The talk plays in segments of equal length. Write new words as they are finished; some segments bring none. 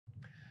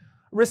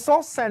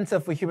Resource Center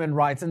for Human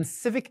Rights and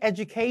Civic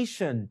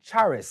Education,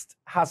 CHRICED,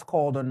 has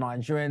called on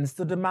Nigerians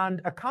to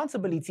demand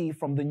accountability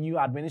from the new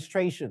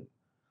administration.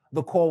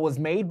 The call was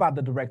made by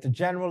the Director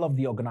General of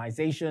the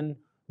organization,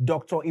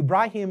 Dr.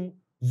 IBRAHIM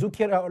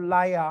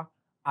ZIKIRULLAHI,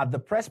 at the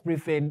press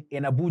briefing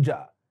in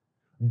Abuja.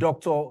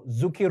 Dr.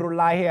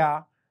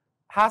 ZIKIRULLAHI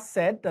has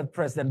said that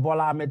President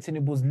BOLA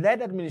TINUBU's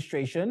led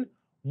administration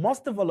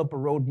must develop a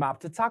roadmap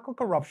to tackle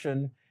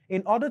corruption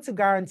in order to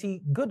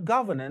guarantee good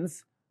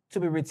governance to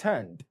be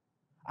returned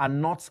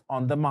and not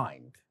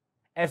undermined.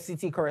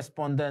 FCT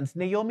correspondent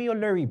Naomi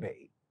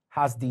Oleribe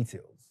has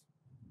details.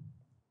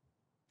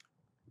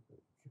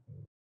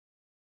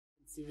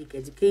 Civic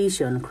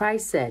Education,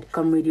 CHRICED,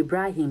 Comrade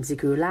IBRAHIM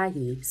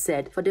ZIKIRULLAHI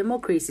said for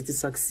democracy to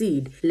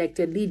succeed,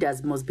 elected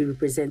leaders must be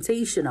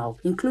representational,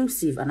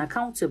 inclusive and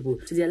accountable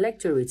to the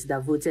electorate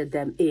that voted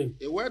them in.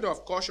 A word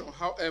of caution,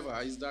 however,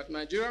 is that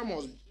Nigeria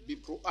must be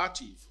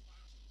proactive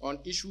on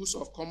issues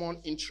of common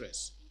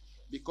interest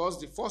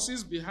because the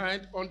forces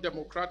behind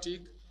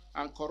undemocratic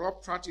and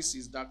corrupt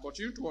practices that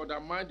continue to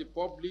undermine the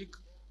public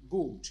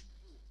good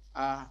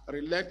are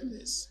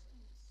relentless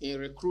in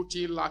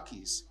recruiting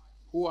lackeys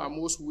who are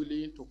most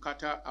willing to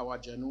cater our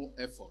genuine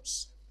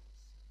efforts.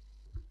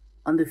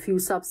 On the fuel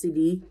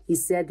subsidy, he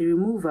said the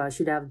removal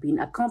should have been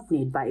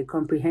accompanied by a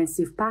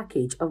comprehensive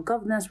package of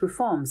governance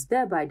reforms,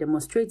 thereby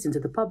demonstrating to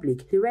the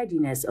public the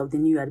readiness of the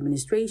new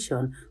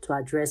administration to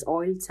address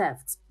oil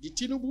theft. The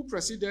TINUBU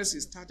presidency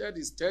started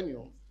its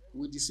tenure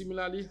with the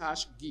similarly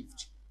harsh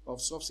gift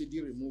of subsidy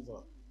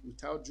removal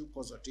without due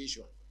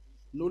consultation,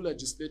 no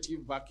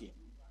legislative backing,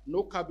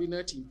 no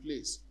cabinet in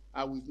place,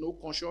 and with no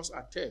conscious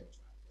attempt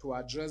to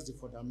address the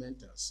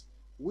fundamentals,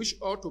 which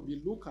ought to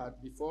be looked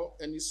at before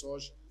any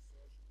such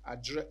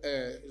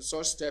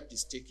step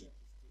is taken.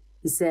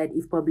 He said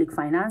if public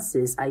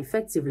finances are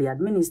effectively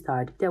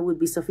administered, there would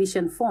be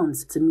sufficient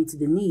funds to meet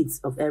the needs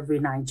of every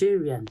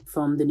Nigerian.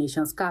 From the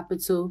nation's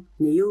capital,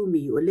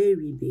 Naomi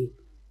Oleribe,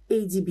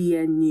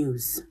 ADBN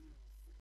News.